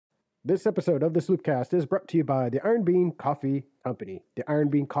This episode of the Sloopcast is brought to you by the Iron Bean Coffee Company. The Iron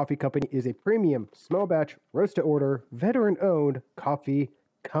Bean Coffee Company is a premium, small batch, roast to order, veteran owned coffee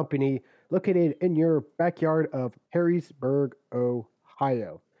company located in your backyard of Harrisburg,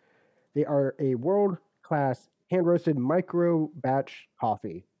 Ohio. They are a world class hand roasted micro batch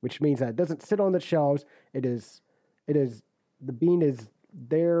coffee, which means that it doesn't sit on the shelves. The bean is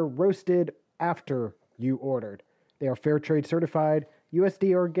there roasted after you ordered. They are fair trade certified,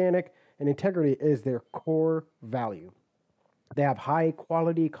 USD organic, and integrity is their core value. They have high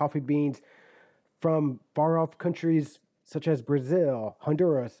quality coffee beans from far off countries such as Brazil,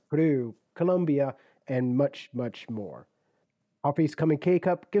 Honduras, Peru, Colombia, and much, much more. Coffees come in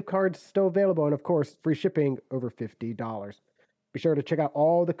K-Cup, gift cards still available, and of course, free shipping over $50. Be sure to check out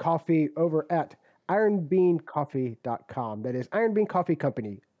all the coffee over at ironbeancoffee.com. That is Iron Bean Coffee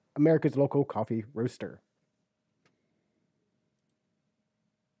Company, America's local coffee roaster.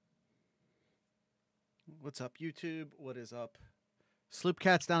 What's up, YouTube? What is up?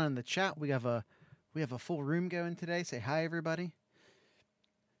 Sloopcats down in the chat. We have a full room going today. Say hi, everybody.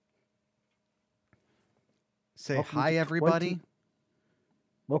 Say Welcome hi, to everybody.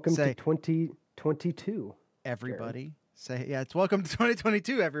 Welcome to 2022. Everybody. Jared. Say yeah. It's welcome to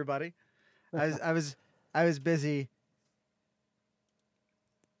 2022, everybody. I was busy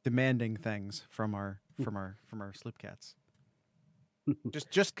demanding things from our Sloopcats.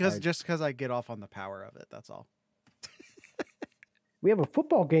 just because I get off on the power of it. That's all. We have a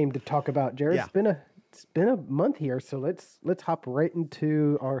football game to talk about, Jared. Yeah. It's been a month here, so let's hop right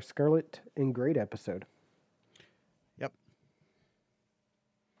into our Scarlet and Great episode. Yep.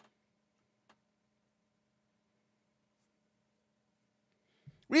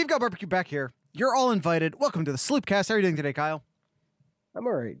 We've got barbecue back here. You're all invited. Welcome to the Sloopcast. How are you doing today, Kyle? I'm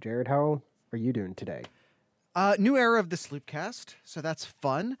all right, Jared. How are you doing today? New era of the Sloopcast, so that's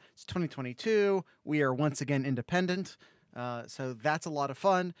fun. It's 2022. We are once again independent, so that's a lot of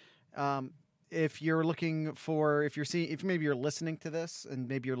fun. If you're maybe you're listening to this and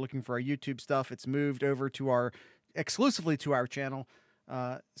maybe you're looking for our YouTube stuff, it's moved over to exclusively to our channel.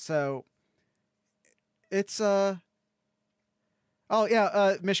 So it's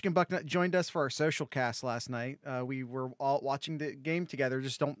Michigan Bucknut joined us for our social cast last night. We were all watching the game together.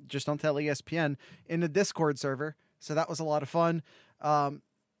 Just don't tell ESPN in the Discord server. So that was a lot of fun.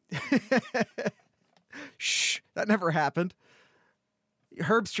 Shh, that never happened.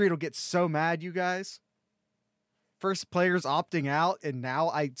 Herb Street will get so mad, you guys. First players opting out, and now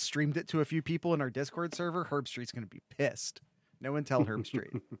I streamed it to a few people in our Discord server. Herb Street's going to be pissed. No one tell Herb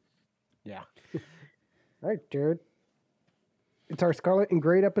Street. Yeah. All right, Jared. It's our Scarlet and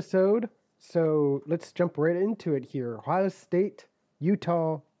Great episode, so let's jump right into it here. Ohio State,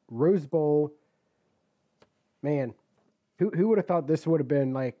 Utah, Rose Bowl. Man, who would have thought this would have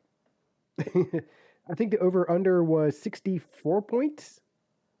been like... I think the over-under was 64 points.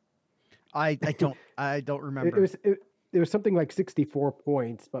 I don't remember. It was something like 64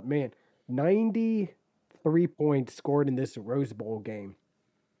 points, but man, 93 points scored in this Rose Bowl game.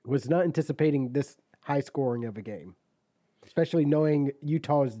 Was not anticipating this high scoring of a game, especially knowing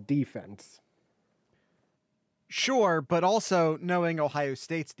Utah's defense. Sure, but also knowing Ohio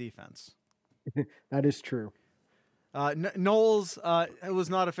State's defense. That is true. Knowles was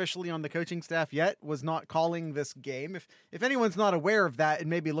not officially on the coaching staff yet, was not calling this game. If anyone's not aware of that and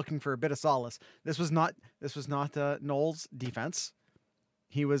maybe looking for a bit of solace, this was not Knowles' defense.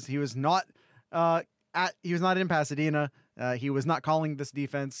 He was not in Pasadena. He was not calling this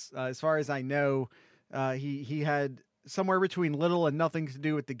defense. As far as I know, he had somewhere between little and nothing to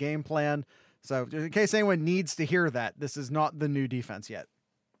do with the game plan. So in case anyone needs to hear that, this is not the new defense yet.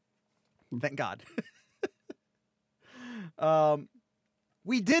 Thank God.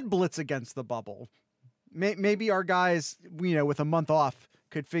 We did blitz against the bubble. Maybe our guys, with a month off,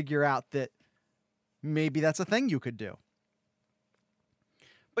 could figure out that maybe that's a thing you could do.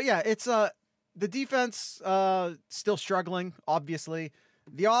 But yeah, it's the defense still struggling. Obviously,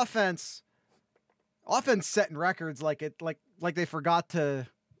 the offense setting records like they forgot to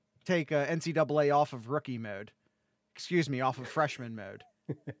take NCAA off of rookie mode. Excuse me, off of freshman mode.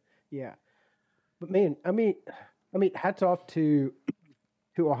 Yeah, but man, I mean, hats off to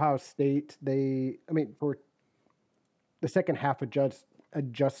Ohio State. For the second half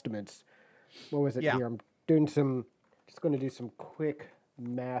adjustments. What was it here? I'm going to do some quick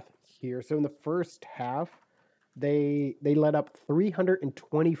math here. So in the first half, they let up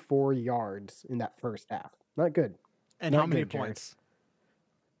 324 yards in that first half. Not good. And how many points?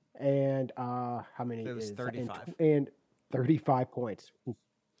 And how many? It was 35. And 35 points.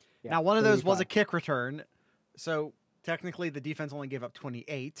 Yeah, now, one of those was a kick return. So technically the defense only gave up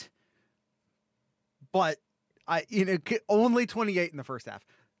 28. but only 28 in the first half.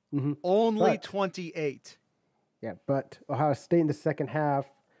 Mm-hmm. Only 28. Yeah, but Ohio State in the second half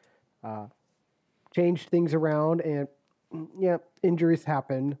changed things around, and injuries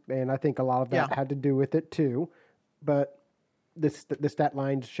happened, and I think a lot of that had to do with it too. But the stat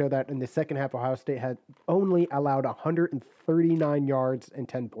lines show that in the second half, Ohio State had only allowed 139 yards and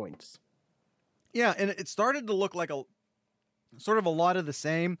 10 points. Yeah, and it started to look like a lot of the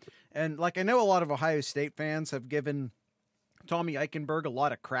same. And like, I know a lot of Ohio State fans have given Tommy Eichenberg a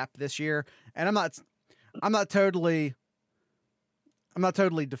lot of crap this year, and I'm not totally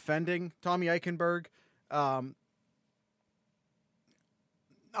defending Tommy Eichenberg.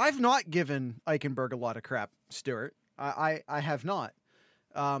 I've not given Eichenberg a lot of crap, Stuart. I have not.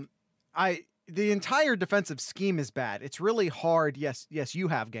 The entire defensive scheme is bad. It's really hard. Yes, you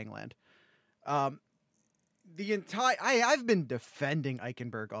have, Gangland. I've been defending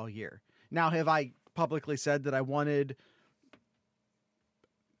Eichenberg all year. Now, have I publicly said that I wanted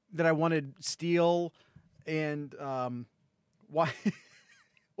Steele and why?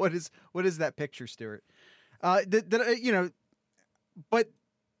 What is that picture, Stuart? But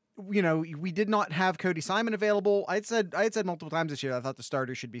we did not have Cody Simon available. I had said multiple times this year that I thought the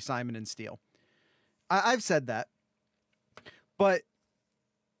starters should be Simon and Steele. I've said that, but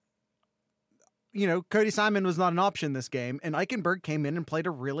Cody Simon was not an option this game, and Eichenberg came in and played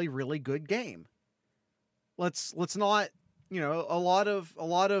a really, really good game. Let's not, a lot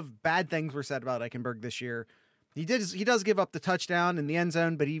of bad things were said about Eichenberg this year. He does give up the touchdown in the end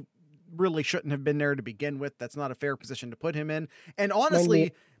zone, but he really shouldn't have been there to begin with. That's not a fair position to put him in. And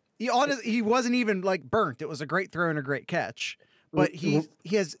honestly, he wasn't even like burnt. It was a great throw and a great catch, but he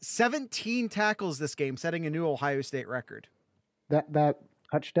has 17 tackles this game, setting a new Ohio State record. That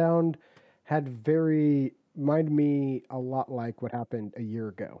touchdown reminded me a lot like what happened a year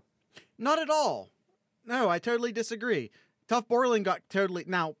ago. Not at all. No, I totally disagree. Tough Borland got totally,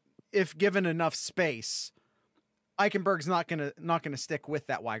 now if given enough space, Eichenberg's not gonna stick with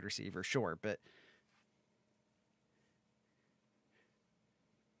that wide receiver, sure, but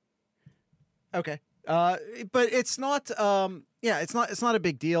okay. But it's not it's not a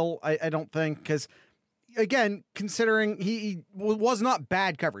big deal, I don't think, because again, considering he was not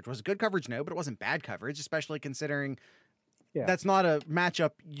bad coverage. Was it good coverage? No, but it wasn't bad coverage, especially considering that's not a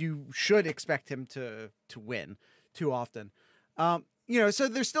matchup you should expect him to win too often. So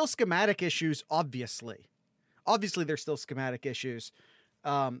there's still schematic issues, obviously. Obviously, there's still schematic issues.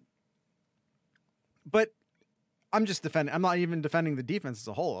 But I'm just defending. I'm not even defending the defense as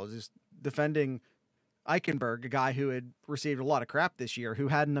a whole. I was just defending Eichenberg, a guy who had received a lot of crap this year, who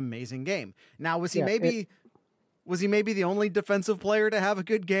had an amazing game. Now, was he maybe the only defensive player to have a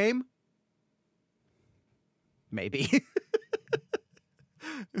good game? Maybe.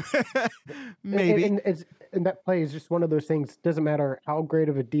 Maybe. And that play is just one of those things. Doesn't matter how great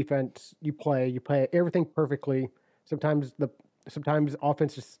of a defense you play everything perfectly. Sometimes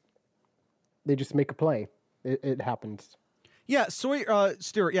offense they just make a play. It happens. Yeah, Stuart,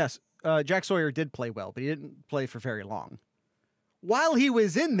 yes. Jack Sawyer did play well, but he didn't play for very long. While he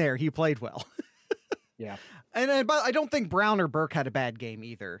was in there, he played well. Yeah. But I don't think Brown or Burke had a bad game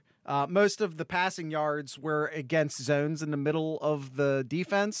either. Most of the passing yards were against zones in the middle of the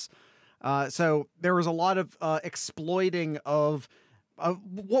defense. So there was a lot of exploiting of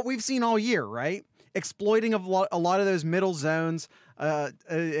what we've seen all year, right? Exploiting of a lot of those middle zones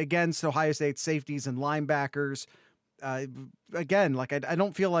against Ohio State safeties and linebackers. Again, like I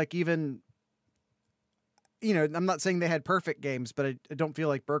don't feel like even, I'm not saying they had perfect games, but I don't feel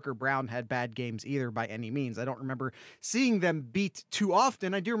like Burke or Brown had bad games either by any means. I don't remember seeing them beat too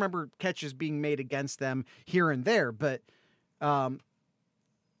often. I do remember catches being made against them here and there, but I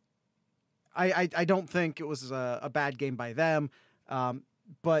don't think it was a bad game by them.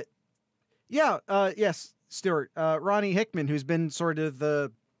 But yeah, yes, Stuart, Ronnie Hickman, who's been sort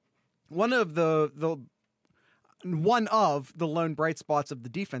of one of the lone bright spots of the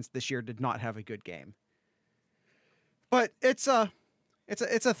defense this year, did not have a good game. But it's a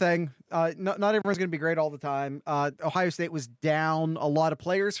thing. Not everyone's going to be great all the time. Ohio State was down a lot of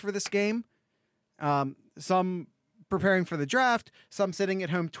players for this game. Some preparing for the draft, some sitting at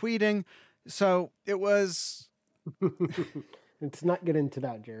home tweeting. So it was. Let's not get into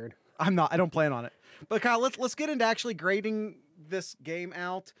that, Jared. I don't plan on it. But Kyle, let's get into actually grading this game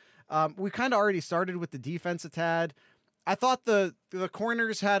out. We kind of already started with the defense a tad. I thought the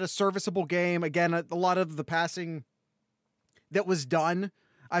corners had a serviceable game. Again, a lot of the passing that was done,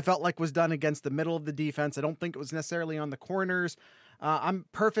 I felt like was done against the middle of the defense. I don't think it was necessarily on the corners. I'm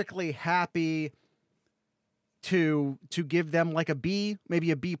perfectly happy to give them like a B,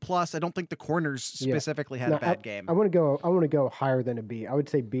 maybe a B plus. I don't think the corners specifically had a bad game. I want to go higher than a B. I would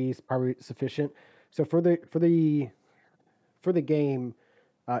say B is probably sufficient. So for the game,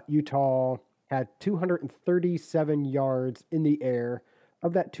 Utah had 237 yards in the air.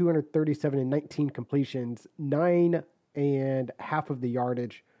 Of that 237 and 19 completions, 9.5 of the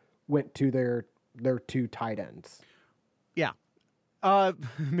yardage went to their two tight ends. Yeah.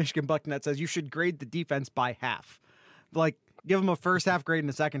 Michigan Bucknet says you should grade the defense by half. Like, give them a first half grade and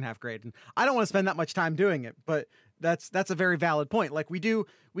a second half grade. And I don't want to spend that much time doing it, but that's a very valid point. Like, we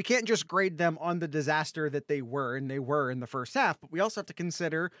can't just grade them on the disaster that they were in the first half, but we also have to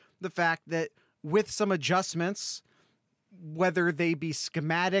consider the fact that with some adjustments, whether they be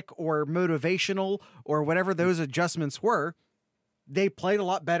schematic or motivational or whatever those adjustments were, they played a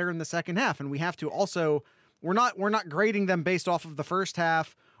lot better in the second half. And we have to also, we're not grading them based off of the first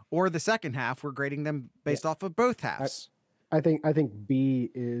half or the second half. We're grading them based off of both halves. I think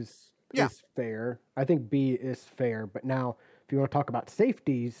B is fair. I think B is fair. But now, if you want to talk about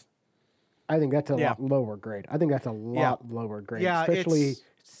safeties, I think that's a lot lower grade. I think that's a lot lower grade. Yeah,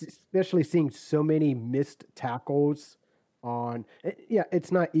 especially seeing so many missed tackles on. Yeah,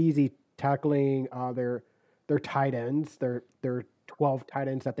 it's not easy tackling their tight ends. Their 12 tight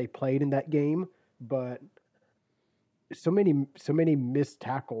ends that they played in that game, but so many missed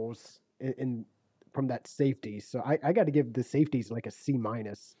tackles in from that safety. So I got to give the safeties like a C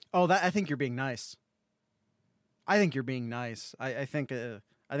minus. Oh, I think you're being nice. I think a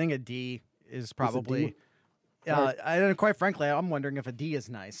D is probably. I quite frankly, I'm wondering if a D is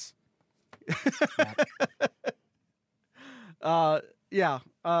nice. But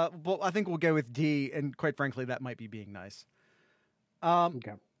I think we'll go with D, and quite frankly, that might be being nice.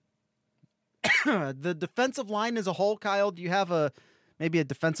 Okay. The defensive line as a whole, Kyle, do you have maybe a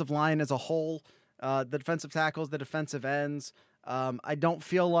defensive line as a whole? The defensive tackles, the defensive ends. I don't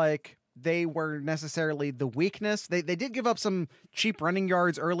feel like they were necessarily the weakness. They did give up some cheap running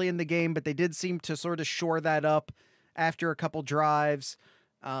yards early in the game, but they did seem to sort of shore that up after a couple drives.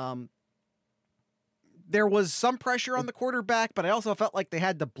 There was some pressure on the quarterback, but I also felt like they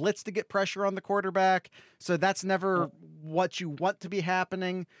had to blitz to get pressure on the quarterback. So that's never what you want to be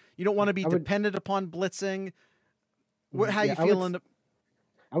happening. You don't want to be dependent upon blitzing. How you feeling?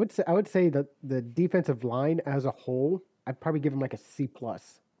 I would say that the defensive line as a whole, I'd probably give them like a C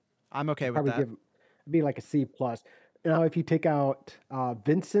plus. I'm okay with that. It'd be like a C plus. Now, if you take out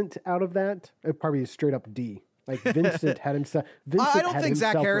Vincent out of that, it'd probably be a straight up D. Like Vincent had himself. I don't think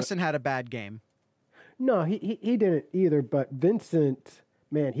Zach Harrison had a bad game. No, he didn't either. But Vincent,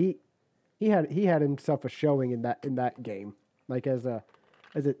 man, he had himself a showing in that game. Like as a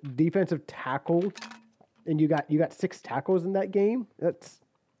defensive tackle, and you got 6 tackles in that game. That's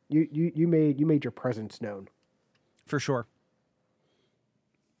you made your presence known. For sure.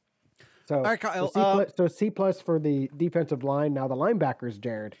 So, all right, Kyle, so C plus for the defensive line. Now the linebackers,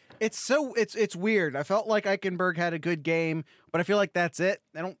 Jared. It's weird. I felt like Eichenberg had a good game, but I feel like that's it.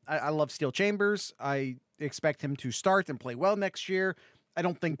 I love Steel Chambers. I expect him to start and play well next year. I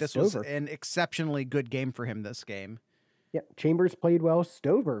don't think this was an exceptionally good game for him this game. Yeah, Chambers played well.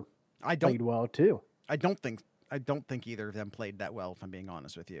 Stover played well too. I don't think either of them played that well, if I'm being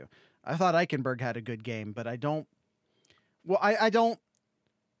honest with you. I thought Eichenberg had a good game, but I don't. Well, I don't.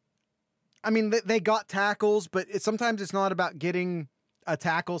 I mean, they got tackles, but sometimes it's not about getting a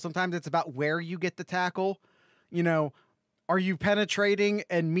tackle. Sometimes it's about where you get the tackle. You know, are you penetrating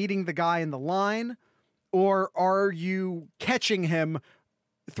and meeting the guy in the line, or are you catching him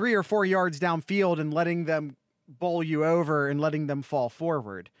 3 or 4 yards downfield and letting them bowl you over and letting them fall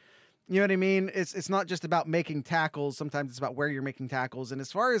forward? You know what I mean? It's not just about making tackles. Sometimes it's about where you're making tackles. And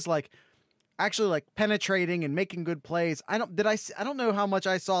as far as actually penetrating and making good plays, I don't know how much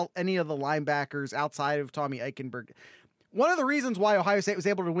I saw any of the linebackers outside of Tommy Eichenberg. One of the reasons why Ohio State was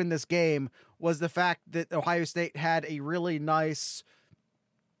able to win this game was the fact that Ohio State had a really nice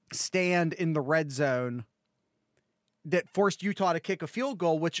stand in the red zone that forced Utah to kick a field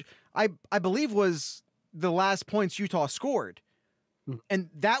goal, which I believe was the last points Utah scored. And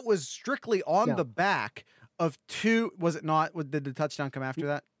that was strictly on the back of 2. Was it not? Did the touchdown come after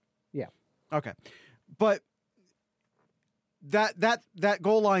that? Yeah. Okay. But that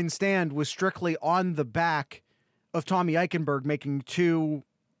goal line stand was strictly on the back of Tommy Eichenberg making 2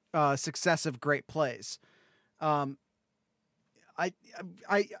 successive great plays. I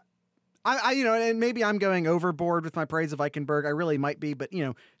and maybe I'm going overboard with my praise of Eichenberg. I really might be, but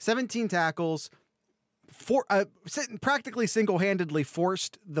 17 tackles, practically single-handedly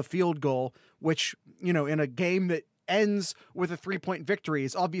forced the field goal, which, in a game that ends with a 3-point victory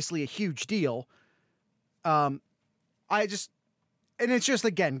is obviously a huge deal. I just, and it's just,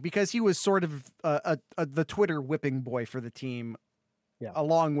 again, because he was sort of the Twitter whipping boy for the team,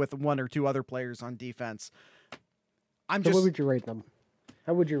 along with one or two other players on defense. What would you rate them?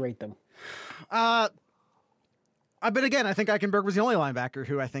 How would you rate them? But again, I think Eichenberg was the only linebacker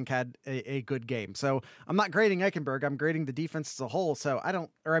who I think had a good game. So I'm not grading Eichenberg. I'm grading the defense as a whole. So the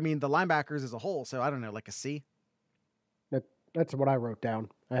linebackers as a whole. So I don't know, like a C. That's what I wrote down.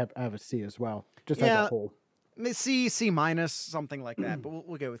 I have a C as well, just as a whole. C minus, something like that. But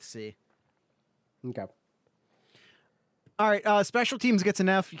we'll go with C. Okay. All right. Special teams gets an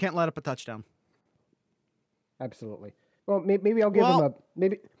F. You can't let up a touchdown. Absolutely. Well, maybe I'll give him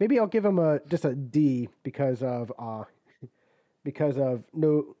maybe I'll give him just a D because of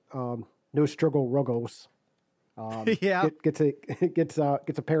no struggle ruggles. Gets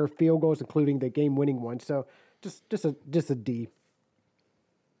a pair of field goals, including the game winning one. So just a D.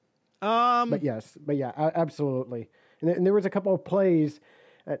 But yeah, absolutely. And there was a couple of plays.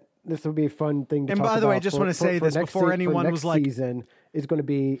 This will be a fun thing to talk about. And by the way, I just want to say this before anyone was like, season is going to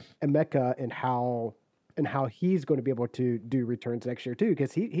be Emeka and how he's going to be able to do returns next year too,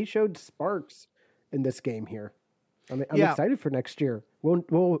 because he showed sparks in this game here. I'm excited for next year. Will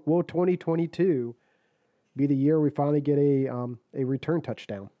 2022 be the year we finally get a return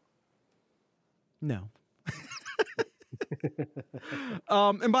touchdown? No.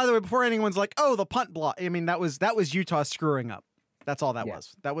 And by the way, before anyone's like, "Oh, the punt block," I mean that was Utah screwing up. That's all that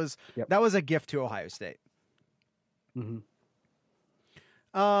was. That was a gift to Ohio State. Mm-hmm.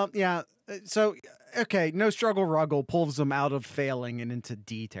 Yeah. So, okay, no struggle ruggle pulls them out of failing and into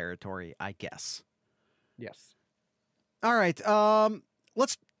D territory, I guess. Yes. All right.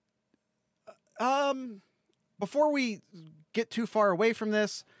 Let's before we get too far away from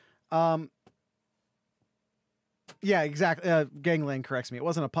this, yeah, exactly. Gangland corrects me. It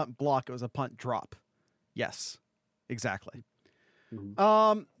wasn't a punt block, it was a punt drop. Yes. Exactly.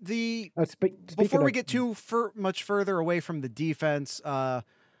 Mm-hmm. Before we get too much further away from the defense,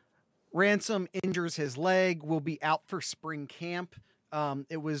 Ransom injures his leg, will be out for spring camp.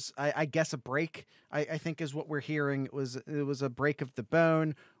 It was, I guess, a break, I think is what we're hearing. It was a break of the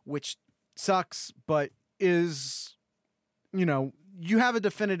bone, which sucks, but is, you have a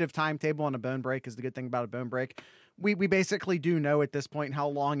definitive timetable on a bone break is the good thing about a bone break. We basically do know at this point how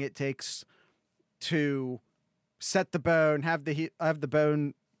long it takes to set the bone, have the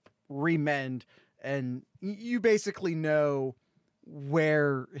bone remend, and you basically know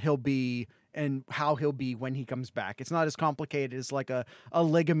where he'll be and how he'll be when he comes back. It's not as complicated as like a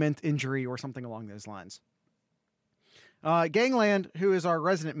ligament injury or something along those lines. Gangland, who is our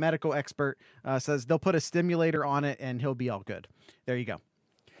resident medical expert, says they'll put a stimulator on it and he'll be all good. There you go.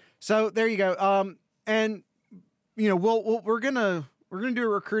 So there you go. And we're gonna do a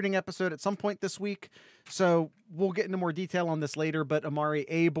recruiting episode at some point this week. So we'll get into more detail on this later, but Amari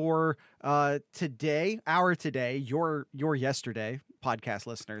Abor, today, your yesterday, podcast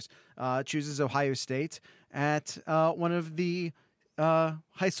listeners, chooses Ohio State at one of the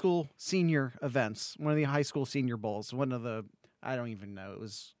high school senior events, one of the high school senior bowls, I don't even know, it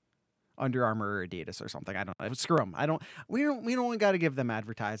was Under Armour or Adidas or something. I don't know. Screw them. We don't got to give them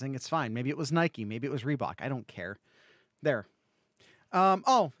advertising. It's fine. Maybe it was Nike. Maybe it was Reebok. I don't care. There.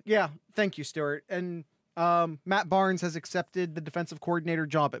 Oh yeah. Thank you, Stuart. And Matt Barnes has accepted the defensive coordinator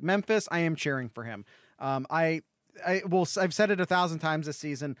job at Memphis. I am cheering for him. I've said it 1,000 times this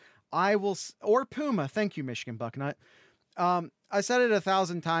season. Or Puma. Thank you, Michigan Bucknut. I said it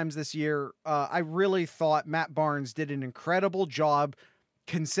 1,000 times this year. I really thought Matt Barnes did an incredible job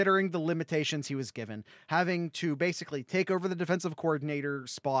considering the limitations he was given, having to basically take over the defensive coordinator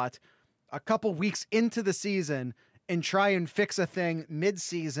spot a couple weeks into the season and try and fix a thing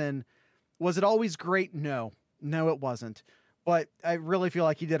mid-season. Was it always great? No, it wasn't. But I really feel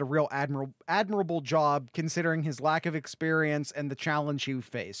like he did a real admirable job considering his lack of experience and the challenge he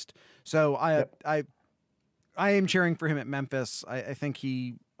faced. So I am cheering for him at Memphis. I think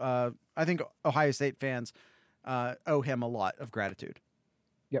I think Ohio State fans owe him a lot of gratitude.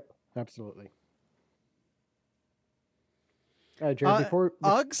 Yep, absolutely. Jared,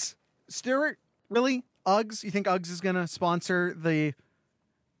 Uggs, Stuart, really? Uggs? You think Uggs is going to sponsor the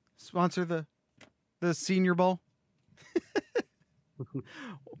Senior Bowl?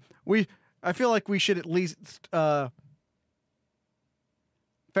 I feel like we should at least fair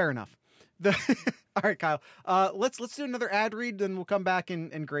enough. All right, Kyle. Let's do another ad read, then we'll come back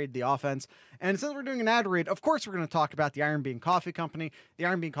and grade the offense. And since we're doing an ad read, of course we're going to talk about the Iron Bean Coffee Company. The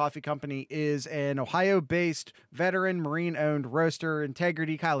Iron Bean Coffee Company is an Ohio-based, veteran, Marine-owned roaster.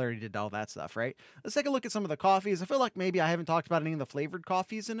 Integrity. Kyle already did all that stuff, right? Let's take a look at some of the coffees. I feel like maybe I haven't talked about any of the flavored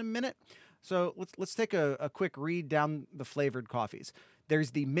coffees in a minute. So let's take a quick read down the flavored coffees.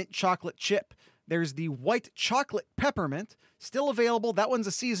 There's the mint chocolate chip. There's the white chocolate peppermint, still available. That one's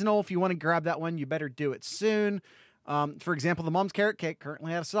a seasonal. If you want to grab that one, you better do it soon. For example, the Mom's Carrot Cake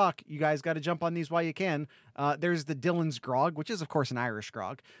currently out of stock. You guys got to jump on these while you can. There's the Dillon's Grog, which is, of course, an Irish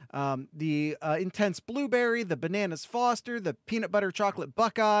grog. The Intense Blueberry, the Bananas Foster, the Peanut Butter Chocolate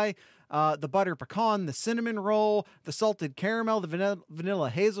Buckeye, the Butter Pecan, the Cinnamon Roll, the Salted Caramel, the Vanilla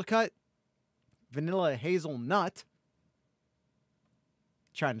Hazelnut.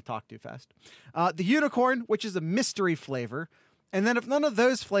 Trying to talk too fast. The Unicorn, which is a mystery flavor. And then if none of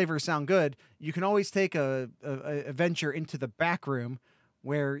those flavors sound good, you can always take a venture into the back room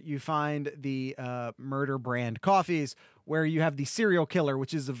where you find the Murder brand coffees, where you have the Serial Killer,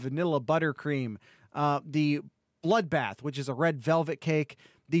 which is a vanilla buttercream, the Bloodbath, which is a red velvet cake,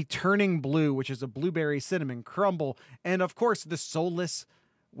 the Turning Blue, which is a blueberry cinnamon crumble, and of course the Soulless,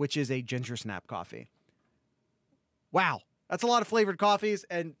 which is a ginger snap coffee. Wow. That's a lot of flavored coffees,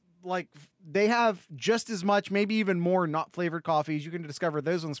 and like they have just as much, maybe even more not flavored coffees. You can discover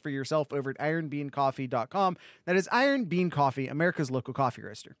those ones for yourself over at ironbeancoffee.com. That is Iron Bean Coffee, America's local coffee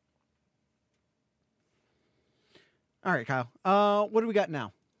roaster. All right, Kyle. What do we got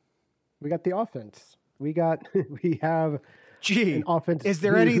now? We got the offense. We have an offense. Is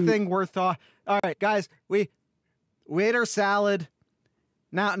there anything worth thought? All right, guys, we ate our salad.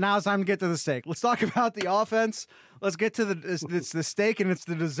 Now it's time to get to the steak. Let's talk about the offense. Let's get to it's the steak and it's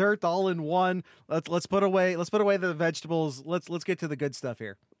the dessert all in one. Let's put away the vegetables. Let's get to the good stuff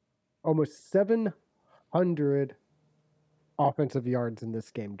here. Almost 700 offensive yards in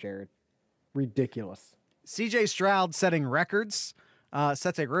this game, Jared. Ridiculous. CJ Stroud setting records,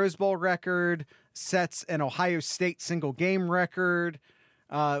 sets a Rose Bowl record, sets an Ohio State single game record,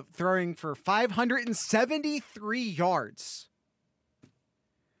 throwing for 573 yards.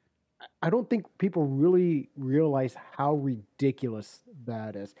 I don't think people really realize how ridiculous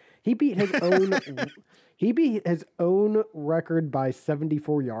that is. He beat his own record by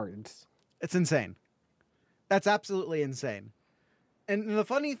 74 yards. It's insane. That's absolutely insane. And the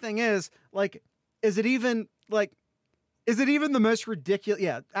funny thing is, like, is it even the most ridiculous?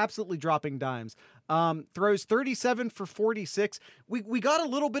 Yeah, absolutely dropping dimes. Throws 37 for 46. We got a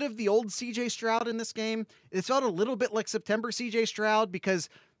little bit of the old CJ Stroud in this game. It felt a little bit like September CJ Stroud because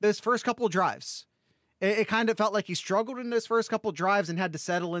those first couple of drives, it kind of felt like he struggled in those first couple of drives and had to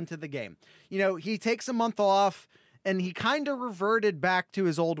settle into the game. You know, he takes a month off and he kind of reverted back to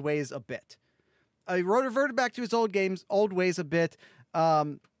his old ways a bit. He reverted back to his old ways a bit,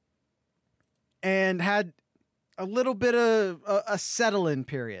 and had a little bit of a settle-in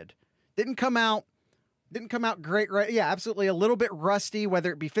period. Didn't come out great, right? Yeah, absolutely. A little bit rusty,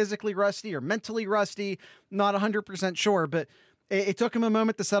 whether it be physically rusty or mentally rusty. Not 100% sure, but it took him a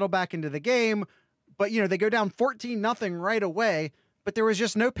moment to settle back into the game. But, you know, they go down 14-0 right away, but there was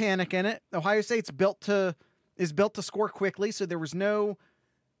just no panic in it. Ohio State's built to score quickly, so there's no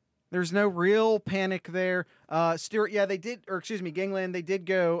real panic there. Gangland, they did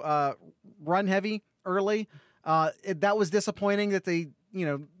go run heavy early. That was disappointing that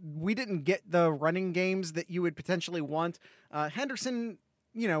we didn't get the running games that you would potentially want. Henderson,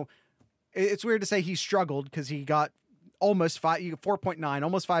 it's weird to say he struggled because he got almost 4.9,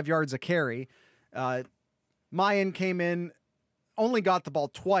 almost 5 yards a carry. Mayan came in, only got the ball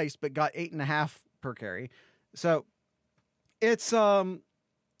twice, but got 8.5 per carry. So it's, overall,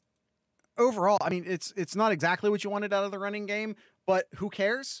 I mean, it's not exactly what you wanted out of the running game, but who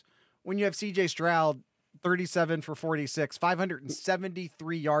cares when you have CJ Stroud 37 for 46,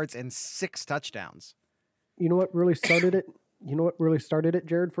 573 yards and 6 touchdowns. You know what really started it?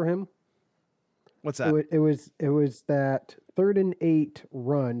 Jared, for him? What's that? It was that 3rd and 8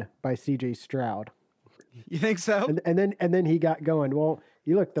 run by CJ Stroud. You think so? And then he got going. Well,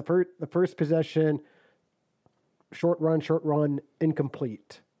 you look, the first possession, short run,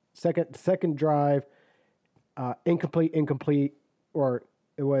 incomplete. Second drive, incomplete, or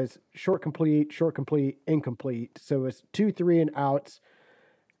it was short, complete, incomplete. So it was 2 3 and outs.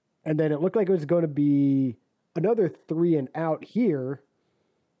 And then it looked like it was going to be another 3 and out here.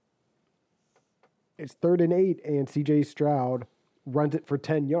 It's 3rd and 8, and CJ Stroud runs it for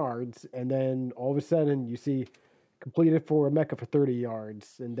 10 yards. And then all of a sudden you see completed for Emeka for 30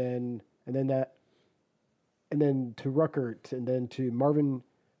 yards. And then to Ruckert, and then to Marvin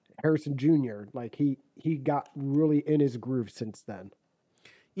Harrison Jr. Like he got really in his groove since then.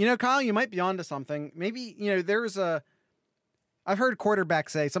 Kyle, you might be onto something. Maybe, I've heard quarterbacks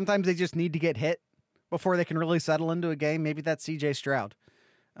say sometimes they just need to get hit before they can really settle into a game. Maybe that's CJ Stroud.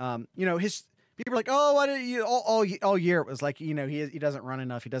 People are like, oh, why did you all year? It was like, he doesn't run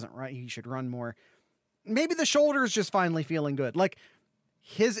enough. He doesn't run. He should run more. Maybe the shoulder is just finally feeling good. Like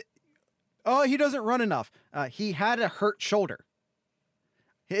he doesn't run enough. He had a hurt shoulder.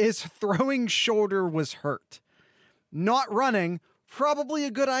 His throwing shoulder was hurt. Not running, probably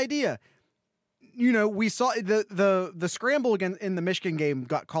a good idea. We saw the scramble again in the Michigan game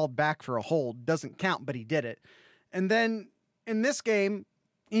got called back for a hold. Doesn't count, but he did it. And then in this game,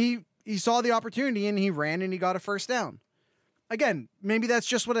 he saw the opportunity and he ran and he got a first down. Again, maybe that's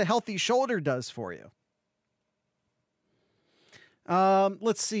just what a healthy shoulder does for you.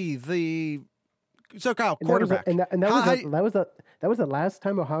 Let's see so Kyle, quarterback. That was the last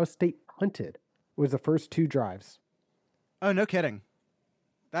time Ohio State punted. Was the first 2 drives. Oh, no kidding.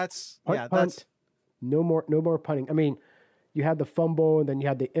 That's punt. No more punting. I mean, you had the fumble and then you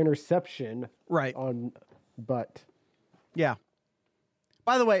had the interception. Right. But yeah.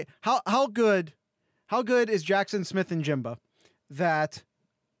 By the way, how good is Jackson Smith and Jimba that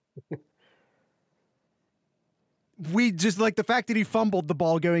we just like the fact that he fumbled the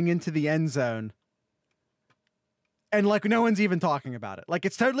ball going into the end zone. And like no one's even talking about it. Like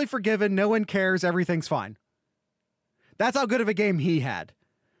it's totally forgiven. No one cares. Everything's fine. That's how good of a game he had.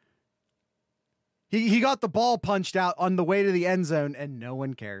 He got the ball punched out on the way to the end zone and no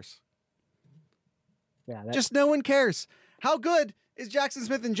one cares. Yeah, just no one cares. How good is Jackson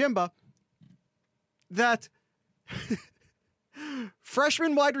Smith and Jimba that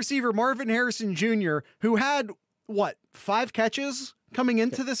freshman wide receiver Marvin Harrison Jr., who had 5 catches coming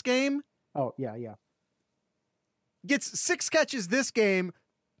into this game? Oh, yeah. Gets 6 catches this game,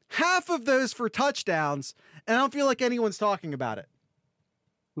 half of those for touchdowns, and I don't feel like anyone's talking about it.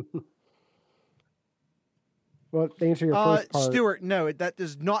 Well, to answer your first part, Stuart, no, that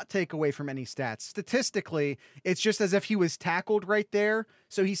does not take away from any stats. Statistically, it's just as if he was tackled right there,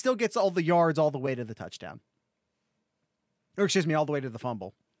 so he still gets all the yards all the way to the touchdown. Or excuse me, all the way to the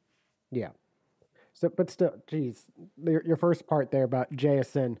fumble. Yeah. So, but still, geez, your first part there about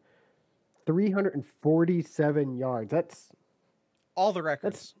JSN, 347 yards. That's all the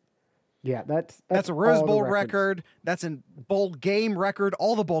records. That's a Rose Bowl record. That's a bowl game record.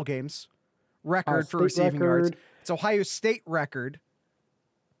 All the bowl games record for receiving yards. It's Ohio State record.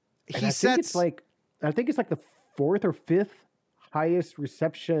 I think it's like the 4th or 5th highest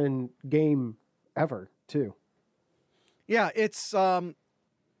reception game ever, too. Yeah, it's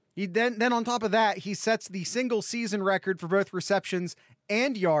he then on top of that, he sets the single season record for both receptions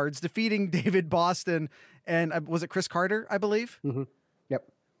and yards, defeating David Boston and was it Chris Carter, I believe? Mm-hmm.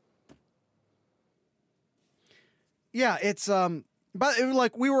 Yep. Yeah, it's but it was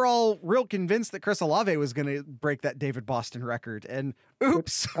like we were all real convinced that Chris Olave was going to break that David Boston record, and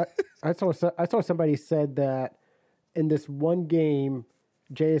oops. I saw somebody said that in this one game,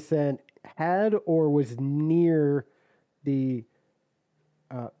 JSN had or was near the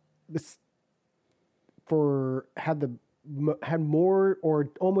had more or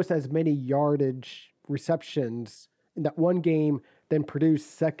almost as many yardage receptions in that one game than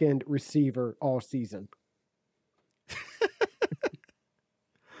produced second receiver all season.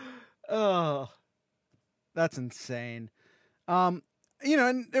 Oh, that's insane. And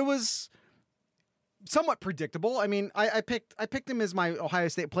it was somewhat predictable. I mean, I picked him as my Ohio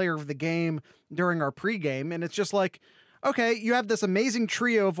State player of the game during our pregame, and it's just like, okay, you have this amazing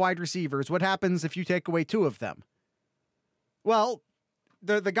trio of wide receivers. What happens if you take away 2 of them? Well,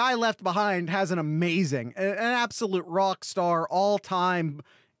 the guy left behind has an absolute rock star all-time.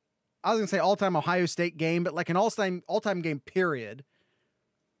 I was going to say all-time Ohio State game, but like an all-time game period.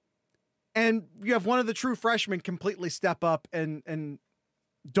 And you have one of the true freshmen completely step up and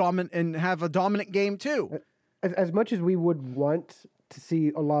dominate and have a dominant game too. As much as we would want to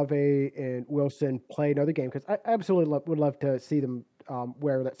see Olave and Wilson play another game, because I absolutely would love to see them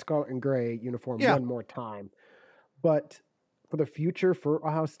wear that scarlet and gray uniform one more time. But for the future for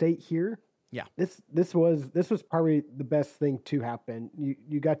Ohio State here, this was probably the best thing to happen.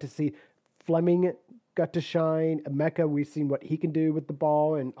 You got to see Fleming got to shine. Emeka, we've seen what he can do with the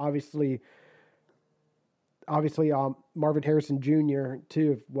ball, and obviously Marvin Harrison Jr.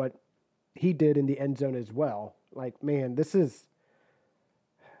 too, of what he did in the end zone as well. Like, man, this is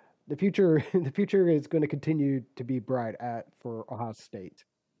the future. The future is going to continue to be bright for Ohio State.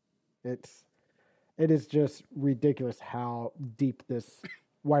 It is just ridiculous how deep this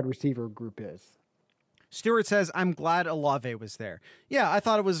wide receiver group is. Stewart says, I'm glad Olave was there. Yeah, I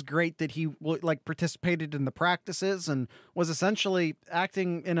thought it was great that he participated in the practices and was essentially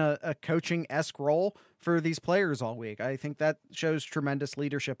acting in a coaching-esque role for these players all week. I think that shows tremendous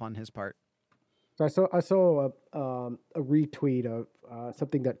leadership on his part. So a retweet of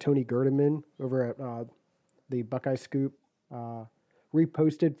something that Tony Gerdeman over at the Buckeye Scoop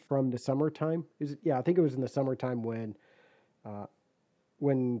reposted from the summertime. Yeah, I think it was in the summertime when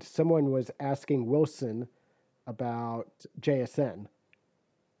someone was asking Wilson about JSN,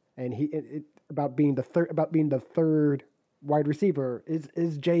 and about being the third wide receiver.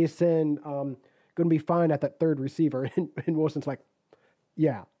 Is JSN going to be fine at that third receiver? And Wilson's like,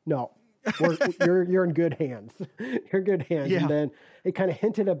 yeah, no. You're in good hands. You're in good hands. Yeah. And then it kind of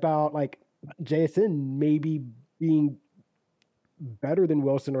hinted about like JSN maybe being better than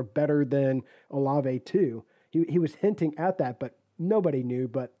Wilson or better than Olave too. He was hinting at that, but nobody knew.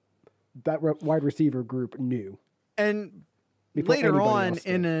 But that wide receiver group knew. And later on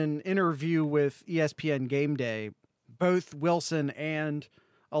in an interview with ESPN Game Day, both Wilson and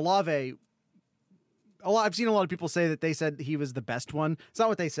Olave, I've seen a lot of people say that they said he was the best one. It's not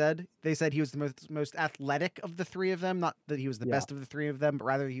what they said. They said he was the most athletic of the three of them. Not that he was the best of the three of them, but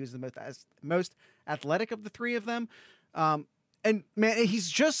rather he was the most athletic of the three of them. And man,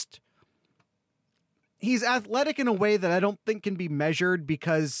 he's athletic in a way that I don't think can be measured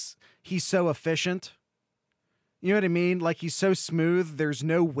because he's so efficient. You know what I mean? Like he's so smooth. There's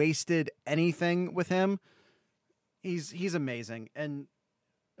no wasted anything with him. He's amazing. And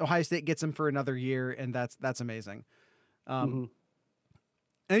Ohio State gets him for another year, and that's amazing. And,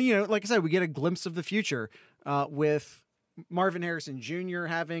 you know, like I said, we get a glimpse of the future with Marvin Harrison Jr.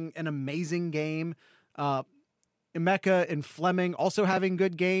 having an amazing game. Emeka and Fleming also having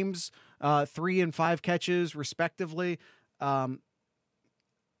good games, 3 and 5 catches respectively. I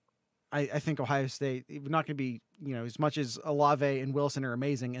think Ohio State, not going to be, you know, as much as Olave and Wilson are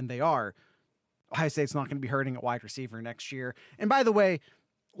amazing, and they are, Ohio State's not going to be hurting at wide receiver next year. And by the way,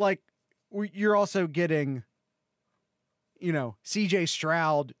 like you're also getting, you know, CJ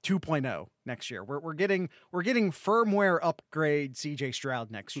Stroud 2.0 next year. We're getting firmware upgrade CJ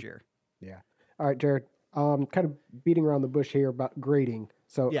Stroud next year. Yeah. All right, Jared. Kind of beating around the bush here about grading.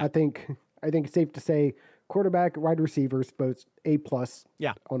 So yeah. I think it's safe to say quarterback, wide receivers, both A+.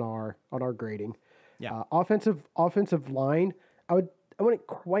 Yeah. On our grading. Yeah. Offensive line. I wouldn't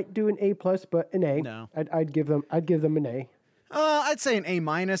quite do an A+, but an A. No. I'd give them an A. I'd say an A-.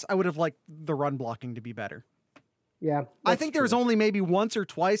 I would have liked the run blocking to be better. Yeah. I think there was only maybe once or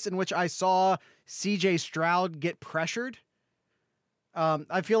twice in which I saw CJ Stroud get pressured.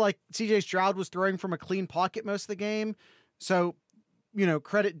 I feel like CJ Stroud was throwing from a clean pocket most of the game. So, you know,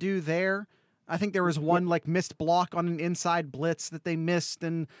 credit due there. I think there was one like missed block on an inside blitz that they missed.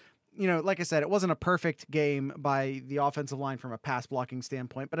 And, you know, like I said, it wasn't a perfect game by the offensive line from a pass blocking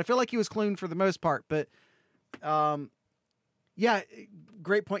standpoint, but I feel like he was clean for the most part. But, yeah,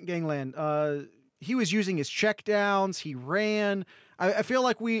 great point, Gangland. He was using his check downs. He ran. I feel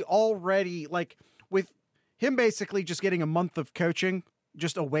like we already, like, with him basically just getting a month of coaching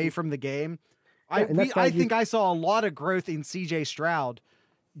just away from the game, I think I saw a lot of growth in CJ Stroud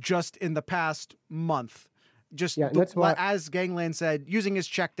just in the past month. Just that's why, as Gangland said, using his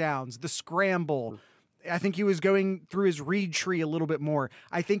check downs, the scramble. I think he was going through his read tree a little bit more.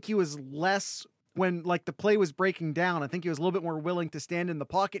 I think he was less, when like the play was breaking down, I think he was a little bit more willing to stand in the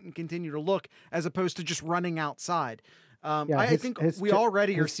pocket and continue to look as opposed to just running outside. I think we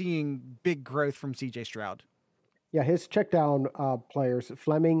already are seeing big growth from CJ Stroud. Yeah, his check down players,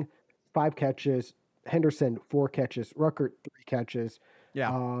 Fleming, 5 catches, Henderson, 4 catches, Ruckert, 3 catches.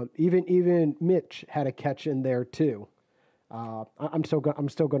 Yeah. Even Mitch had a catch in there too. I'm still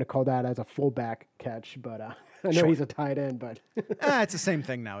going to call that as a fullback catch, but I know he's a tight end, but it's the same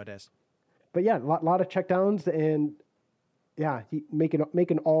thing nowadays. But yeah, a lot of checkdowns, and yeah, he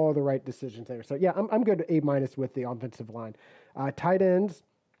making all the right decisions there. So yeah, I'm good A- with the offensive line. Tight ends,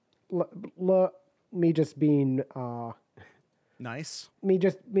 me just being nice.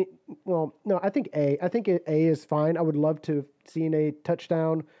 Well, no, I think A. I think A is fine. I would love to have seen a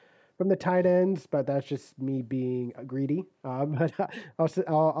touchdown from the tight ends, but that's just me being greedy. But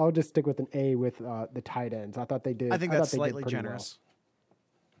I'll just stick with an A with the tight ends. I thought they did. I think that's slightly generous,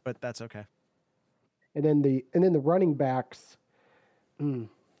 but that's okay. And then the running backs,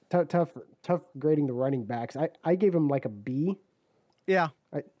 tough grading the running backs. I gave them like a B. Yeah,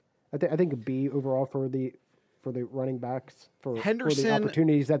 I think a B overall for the running backs for Henderson, for the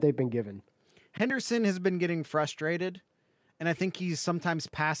opportunities that they've been given. Henderson has been getting frustrated, and I think he's sometimes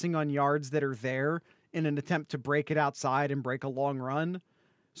passing on yards that are there in an attempt to break it outside and break a long run.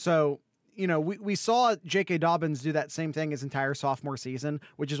 So, you know, we saw J.K. Dobbins do that same thing his entire sophomore season,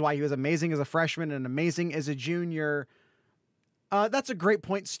 which is why he was amazing as a freshman and amazing as a junior. That's a great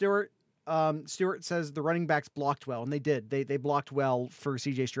point, Stuart. Stewart says the running backs blocked well, and they did. They blocked well for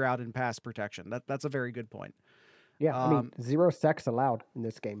CJ Stroud in pass protection. That's a very good point. Yeah, I mean, 0 sacks allowed in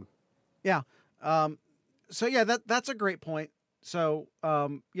this game. Yeah. So yeah, that's a great point. So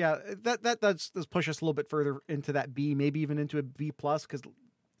yeah, that's push us a little bit further into that B, maybe even into a B plus, because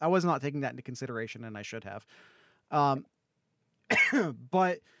I was not taking that into consideration, and I should have. But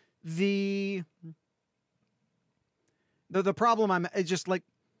the problem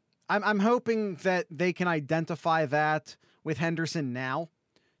I'm hoping that they can identify that with Henderson now,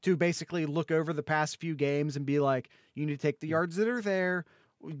 to basically look over the past few games and be like, you need to take the yards that are there.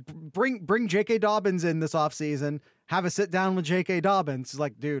 Bring J.K. Dobbins in this offseason. Have a sit down with J.K. Dobbins. It's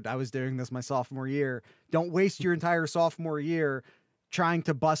like, dude, I was doing this my sophomore year. Don't waste your entire sophomore year trying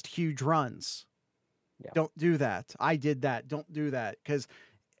to bust huge runs. Yeah. Don't do that. I did that. Don't do that. Because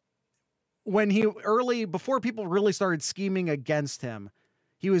before people really started scheming against him,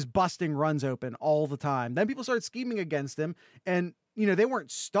 he was busting runs open all the time. Then people started scheming against him, and they weren't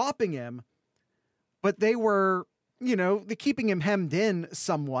stopping him, but they were, keeping him hemmed in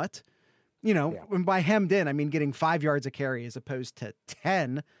somewhat. And by hemmed in, I mean getting 5 yards a carry as opposed to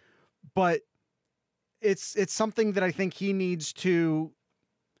 10. But it's something that I think he needs to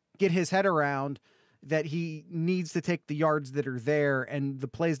get his head around, that he needs to take the yards that are there, and the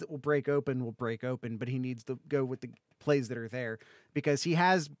plays that will break open, but he needs to go with the plays that are there, because he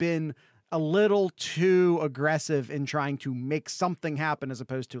has been a little too aggressive in trying to make something happen as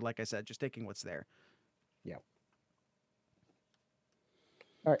opposed to, like I said, just taking what's there. Yeah.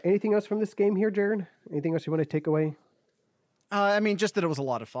 All right. Anything else from this game here, Jared? Anything else you want to take away? I mean, just that it was a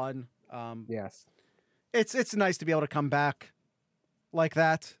lot of fun. Yes. It's nice to be able to come back like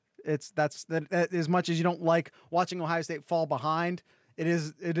that. That's as much as you don't like watching Ohio State fall behind, it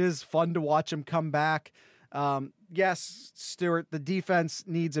is fun to watch them come back. Yes, Stewart, the defense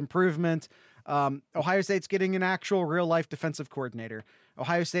needs improvement. Ohio State's getting an actual real life defensive coordinator.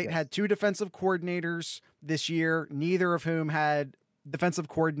 Ohio State had 2 defensive coordinators this year, neither of whom had defensive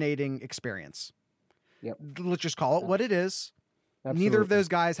coordinating experience. Yep. Let's just call it what it is. Absolutely. Neither of those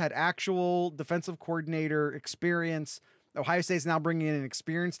guys had actual defensive coordinator experience. Ohio State's now bringing in an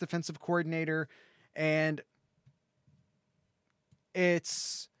experienced defensive coordinator, and and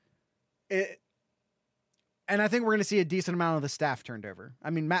I think we're going to see a decent amount of the staff turned over. I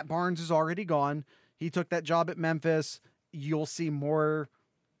mean, Matt Barnes is already gone. He took that job at Memphis. You'll see more.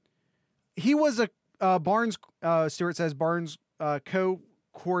 He was Barnes, Stewart says Barnes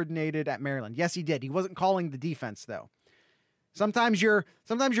co-coordinated at Maryland. Yes, he did. He wasn't calling the defense though. Sometimes you're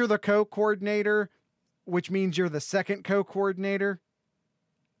the co-coordinator, which means you're the second co-coordinator.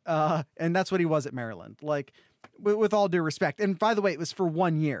 And that's what he was at Maryland. Like, with all due respect. And by the way, it was for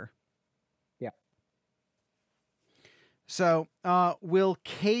 1 year. Yeah. So, will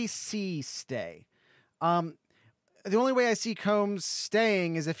KC stay? The only way I see Combs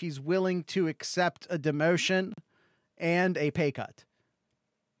staying is if he's willing to accept a demotion and a pay cut.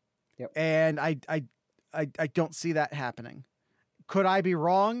 Yep. And I don't see that happening. Could I be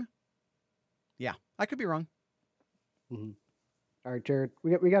wrong? Yeah, I could be wrong. Mm-hmm. All right, Jared.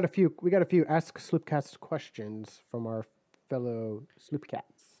 We got a few Ask Sloopcast questions from our fellow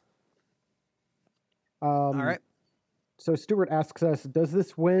Sloopcats. All right. So Stewart asks us, does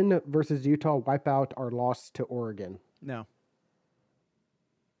this win versus Utah wipe out our loss to Oregon? No.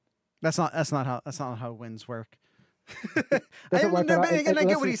 That's not how wins work. I get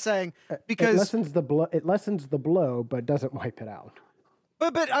what he's saying, because it lessens the blow, but doesn't wipe it out.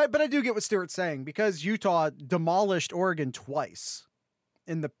 But I do get what Stewart's saying, because Utah demolished Oregon twice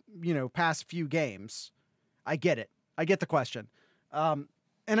in the past few games. I get it. I get the question. And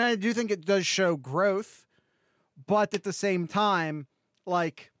I do think it does show growth, but at the same time,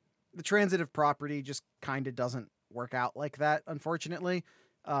 like, the transitive property just kind of doesn't work out like that, unfortunately.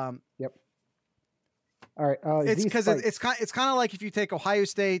 Yep. All right. It's because it's kind of like if you take Ohio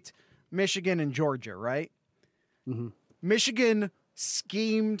State, Michigan, and Georgia, right? Mm-hmm. Michigan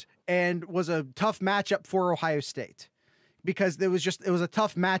schemed and was a tough matchup for Ohio State, because it was a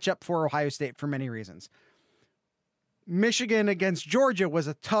tough matchup for Ohio State for many reasons. Michigan against Georgia was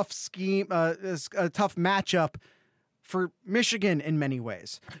a tough scheme, a tough matchup for Michigan in many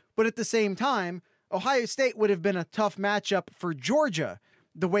ways. But at the same time, Ohio State would have been a tough matchup for Georgia,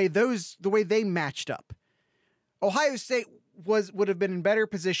 the way they matched up. Ohio State would have been in better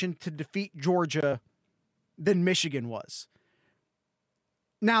position to defeat Georgia than Michigan was.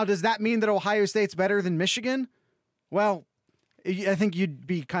 Now, does that mean that Ohio State's better than Michigan? Well, I think you'd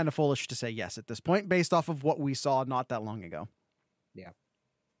be kind of foolish to say yes at this point, based off of what we saw not that long ago. Yeah.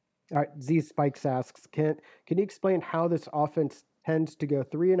 All right. Z Spikes asks, can you explain how this offense tends to go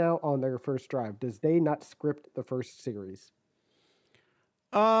 3-and-out on their first drive. Does they not script the first series?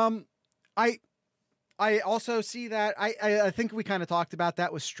 I also see that. I think we kind of talked about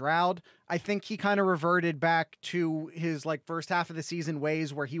that with Stroud. I think he kind of reverted back to his like first half of the season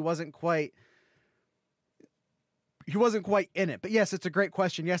ways where he wasn't quite in it. But yes, it's a great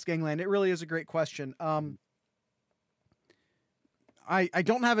question. Yes, Gangland, it really is a great question. I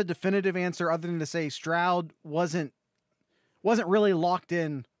don't have a definitive answer other than to say Stroud wasn't really locked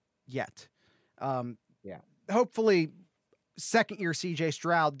in yet. Yeah. Hopefully second year CJ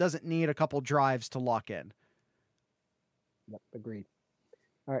Stroud doesn't need a couple drives to lock in. Yep, agreed.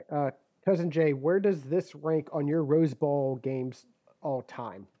 All right. Cousin Jay, where does this rank on your Rose Bowl games all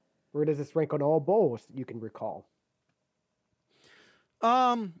time? Where does this rank on all bowls you can recall?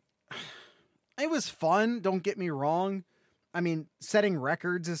 It was fun. Don't get me wrong. I mean, setting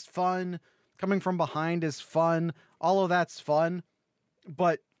records is fun. Coming from behind is fun. All of that's fun.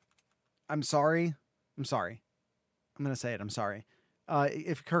 But I'm sorry. I'm going to say it. I'm sorry.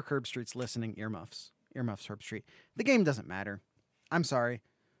 If Kirk Herbstreit's listening, earmuffs, Herbstreit. The game doesn't matter. I'm sorry.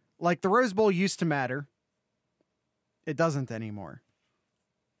 Like the Rose Bowl used to matter. It doesn't anymore.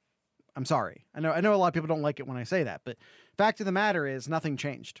 I'm sorry. I know a lot of people don't like it when I say that, but fact of the matter is nothing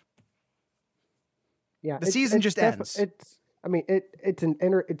changed. Yeah. The season just ends. It's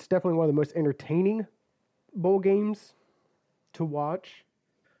definitely one of the most entertaining bowl games to watch,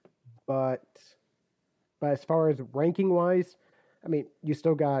 but as far as ranking wise, I mean, you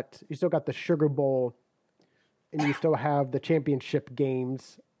still got the Sugar Bowl, and you still have the championship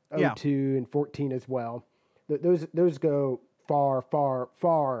games, 02 and 14 as well. Those go far, far,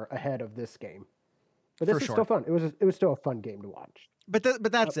 far ahead of this game. But this is still fun. It was still a fun game to watch. But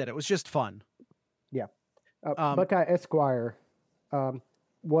that's it. It was just fun. Yeah. Buckeye Esquire,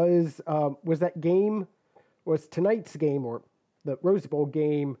 was tonight's game or the Rose Bowl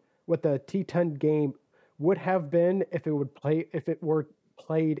game what the T10 game would have been if it were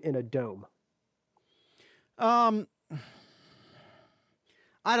played in a dome? I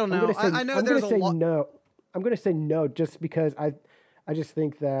don't know. I know there's a lot. No. I'm going to say no, just because I just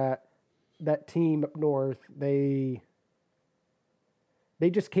think that team up north, they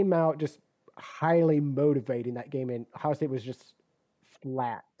just came out just highly motivating that game, and Ohio State was just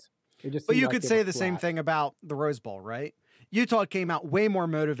flat. But you could say the same thing about the Rose Bowl, right? Utah came out way more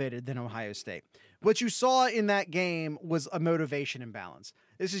motivated than Ohio State. What you saw in that game was a motivation imbalance.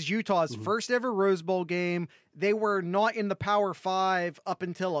 This is Utah's first ever Rose Bowl game. They were not in the Power 5 up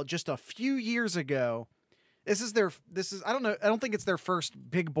until just a few years ago. I don't think it's their first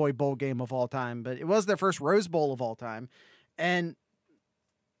big boy bowl game of all time, but it was their first Rose Bowl of all time. And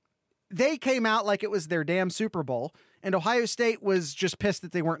they came out like it was their damn Super Bowl, and Ohio State was just pissed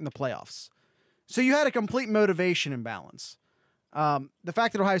that they weren't in the playoffs. So you had a complete motivation imbalance. The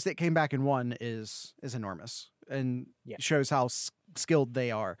fact that Ohio State came back and won is enormous and shows how skilled they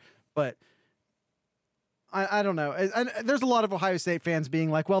are. But I don't know. And there's a lot of Ohio State fans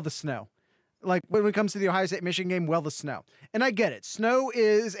being like, well, the snow. Like when it comes to the Ohio State Michigan game, well, the snow. And I get it. Snow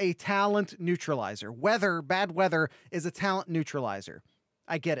is a talent neutralizer. Bad weather is a talent neutralizer.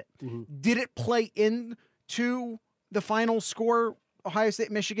 I get it. Mm-hmm. Did it play into the final score, Ohio State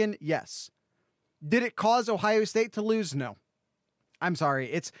Michigan? Yes. Did it cause Ohio State to lose? No. I'm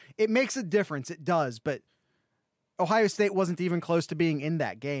sorry. It makes a difference. It does, but Ohio State wasn't even close to being in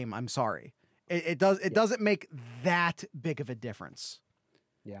that game. I'm sorry. It doesn't make that big of a difference.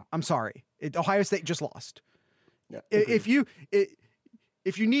 Yeah. I'm sorry. Ohio State just lost. Yeah, if you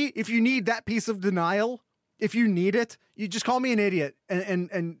need that piece of denial, if you need it, you just call me an idiot.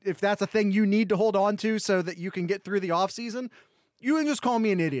 And if that's a thing you need to hold on to so that you can get through the off season, you can just call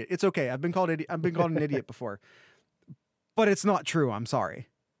me an idiot. It's okay. I've been called an idiot before, but it's not true. I'm sorry.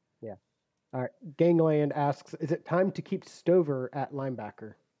 Yeah. All right. Gangland asks, is it time to keep Stover at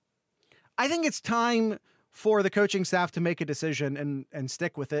linebacker? I think it's time for the coaching staff to make a decision and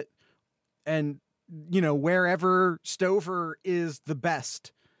stick with it. And, wherever Stover is the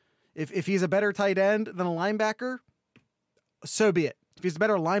best, if he's a better tight end than a linebacker, so be it. If he's a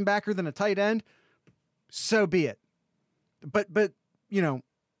better linebacker than a tight end, so be it. But the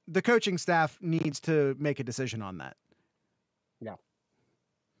coaching staff needs to make a decision on that. Yeah.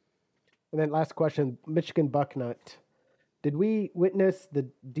 And then last question, Michigan Bucknut. Did we witness the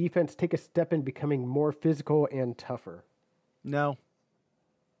defense take a step in becoming more physical and tougher? No.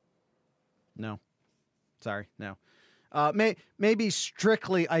 Sorry, no. Maybe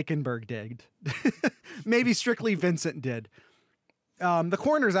strictly Eichenberg did. Maybe strictly Vincent did. The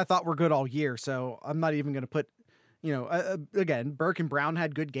corners I thought were good all year, so I'm not even going to put, again, Burke and Brown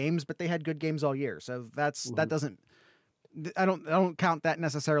had good games, but they had good games all year. So that doesn't I don't count that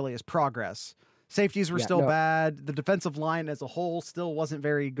necessarily as progress. Safeties were still bad. The defensive line as a whole still wasn't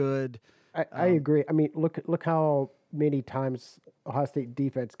very good. I agree. I mean, look how many times Ohio State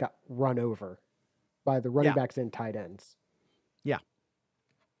defense got run over by the running backs and tight ends. Yeah.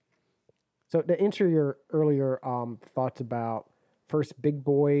 So to answer your earlier thoughts about first big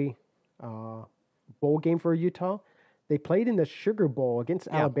boy bowl game for Utah, they played in the Sugar Bowl against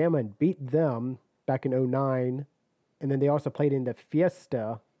Alabama and beat them back in 2009, and then they also played in the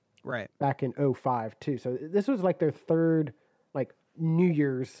Fiesta back in 2005 too. So this was like their third like New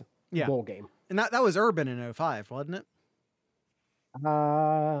Year's bowl game. And that was Urban in 2005, wasn't it?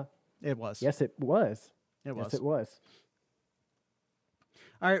 It was. Yes, it was. Yes, it was.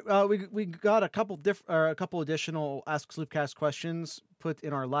 All right, we got a couple additional Ask Sloopcast questions put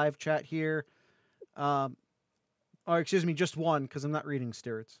in our live chat here. Or excuse me, just one because I'm not reading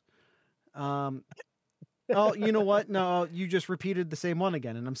Stewart's. Oh, you know what? No, you just repeated the same one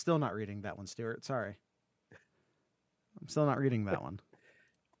again, and I'm still not reading that one, Stewart. Sorry, I'm still not reading that one.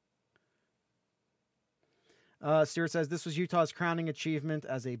 Stewart says this was Utah's crowning achievement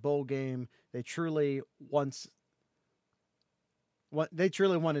as a bowl game. They truly wanted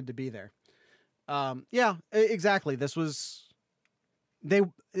to be there. Yeah, exactly. This was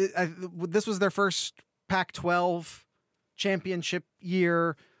their first Pac-12 championship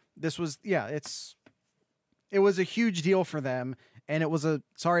year. This was it was a huge deal for them, and it was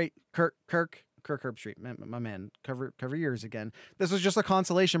Kirk Herbstreit, my man, cover yours again. This was just a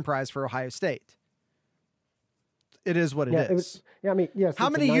consolation prize for Ohio State. It is what it is. I mean, yes. How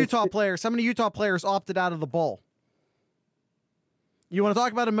many Utah players opted out of the bowl? You want to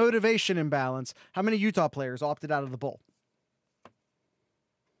talk about a motivation imbalance? How many Utah players opted out of the bowl?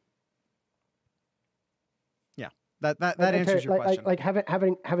 Yeah, that answers your question. Like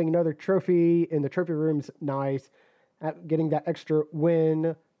having another trophy in the trophy room's nice. Getting that extra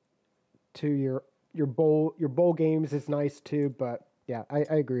win to your bowl games is nice too. But yeah, I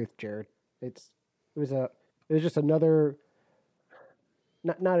agree with Jared. It was just another,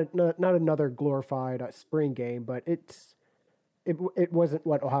 not another glorified spring game, but it wasn't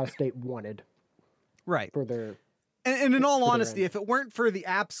what Ohio State wanted, right? For their and in all honesty, if it weren't for the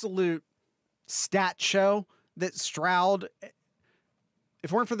absolute stat show that Stroud,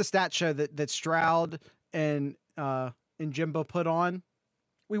 Stroud and Jimbo put on,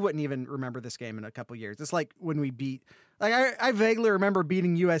 we wouldn't even remember this game in a couple years. It's like when we beat, like I vaguely remember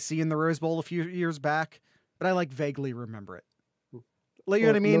beating USC in the Rose Bowl a few years back. But I like vaguely remember it. Like, you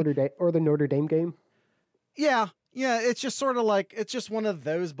know what I mean? Or the Notre Dame game. Yeah. It's just sort of like, it's just one of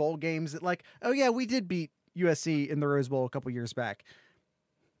those bowl games that like, oh yeah, we did beat USC in the Rose Bowl a couple years back.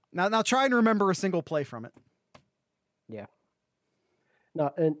 Now try and remember a single play from it. Yeah.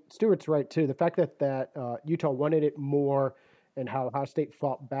 No, and Stewart's right too. The fact that Utah wanted it more and how Ohio State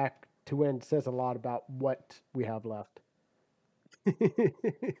fought back to win says a lot about what we have left.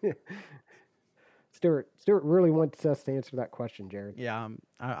 Stewart really wants us to answer that question, Jared. Yeah,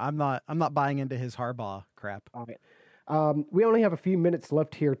 I'm not buying into his Harbaugh crap. All right. We only have a few minutes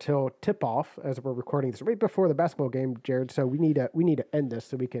left here till tip off as we're recording this right before the basketball game, Jared. So we need to end this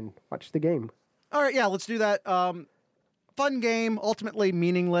so we can watch the game. All right, yeah, let's do that. Fun game, ultimately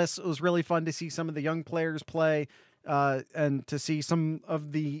meaningless. It was really fun to see some of the young players play. And to see some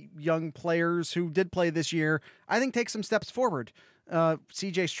of the young players who did play this year, I think take some steps forward.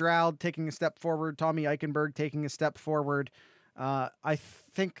 CJ Stroud taking a step forward, Tommy Eichenberg taking a step forward. I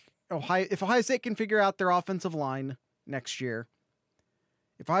think if Ohio State can figure out their offensive line next year,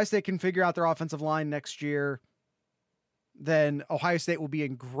 then Ohio State will be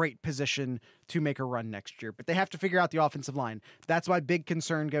in great position to make a run next year. But they have to figure out the offensive line. That's my big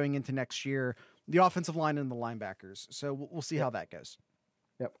concern going into next year, the offensive line and the linebackers. So we'll see how that goes.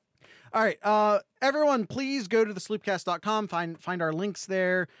 Yep. All right. Everyone, please go to thesloopcast.com. Find our links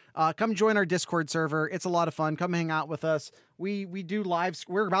there. Come join our Discord server. It's a lot of fun. Come hang out with us. We do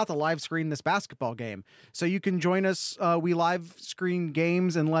we're about to live screen this basketball game. So you can join us. We live screen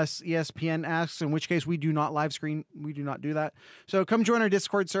games unless ESPN asks, in which case we do not live screen. We do not do that. So come join our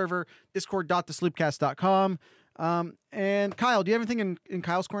Discord server, discord.thesloopcast.com. And Kyle, do you have anything in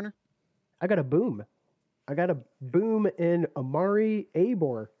Kyle's corner? I got a boom in Amari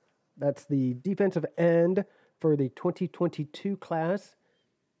Abor. That's the defensive end for the 2022 class.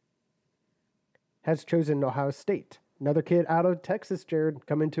 Has chosen Ohio State. Another kid out of Texas, Jared,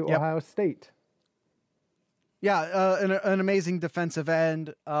 coming to Ohio State. Yeah, an amazing defensive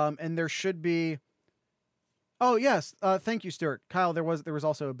end. And there should be. Oh yes, thank you, Stuart. Kyle, there was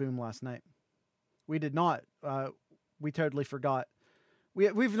also a boom last night. We did not. We totally forgot.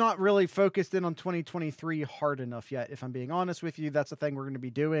 we've not really focused in on 2023 hard enough yet. If I'm being honest with you, that's the thing we're going to be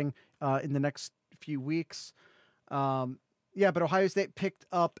doing in the next few weeks. Yeah, but Ohio State picked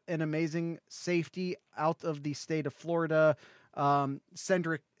up an amazing safety out of the state of Florida,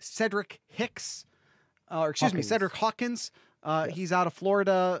 Cedric Hicks, Cedric Hawkins. Yes. He's out of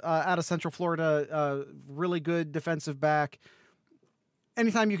Florida, out of Central Florida. Really good defensive back.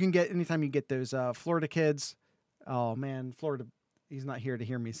 Anytime you get those Florida kids. Oh man, Florida. He's not here to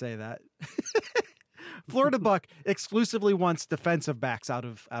hear me say that. Florida Buck exclusively wants defensive backs out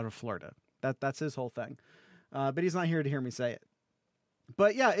of Florida. That's his whole thing. But he's not here to hear me say it.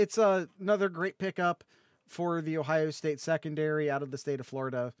 But yeah, it's another great pickup for the Ohio State secondary out of the state of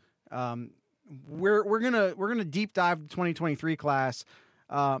Florida. We're gonna deep dive the 2023 class.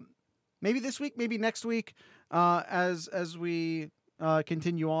 Maybe this week, maybe next week, as we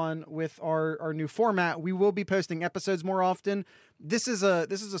continue on with our new format. We will be posting episodes more often. This is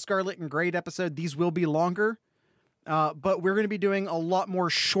a Scarlet and Grade episode. These will be longer, but we're going to be doing a lot more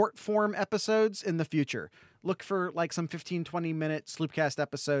short form episodes in the future. Look for like some 15, 20 minute Sloopcast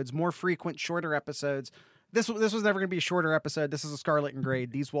episodes, more frequent, shorter episodes. This was never going to be a shorter episode. This is a Scarlet and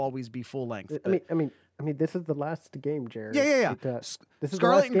Grade. These will always be full length. I mean, this is the last game, Jared. Yeah. This is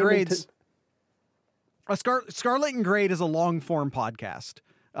Scarlet and Grades. Scarlet and Grade is a long form podcast.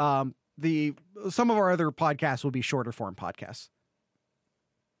 Some of our other podcasts will be shorter form podcasts.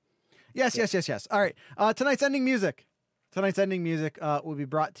 Yes. All right. Tonight's ending music will be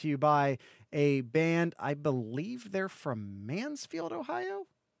brought to you by a band. I believe they're from Mansfield, Ohio.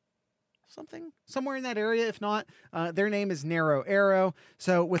 Somewhere in that area. If not, their name is Narrow Arrow.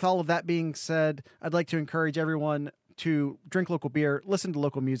 So with all of that being said, I'd like to encourage everyone to drink local beer, listen to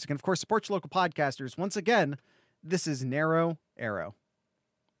local music, and of course, support your local podcasters. Once again, this is Narrow Arrow.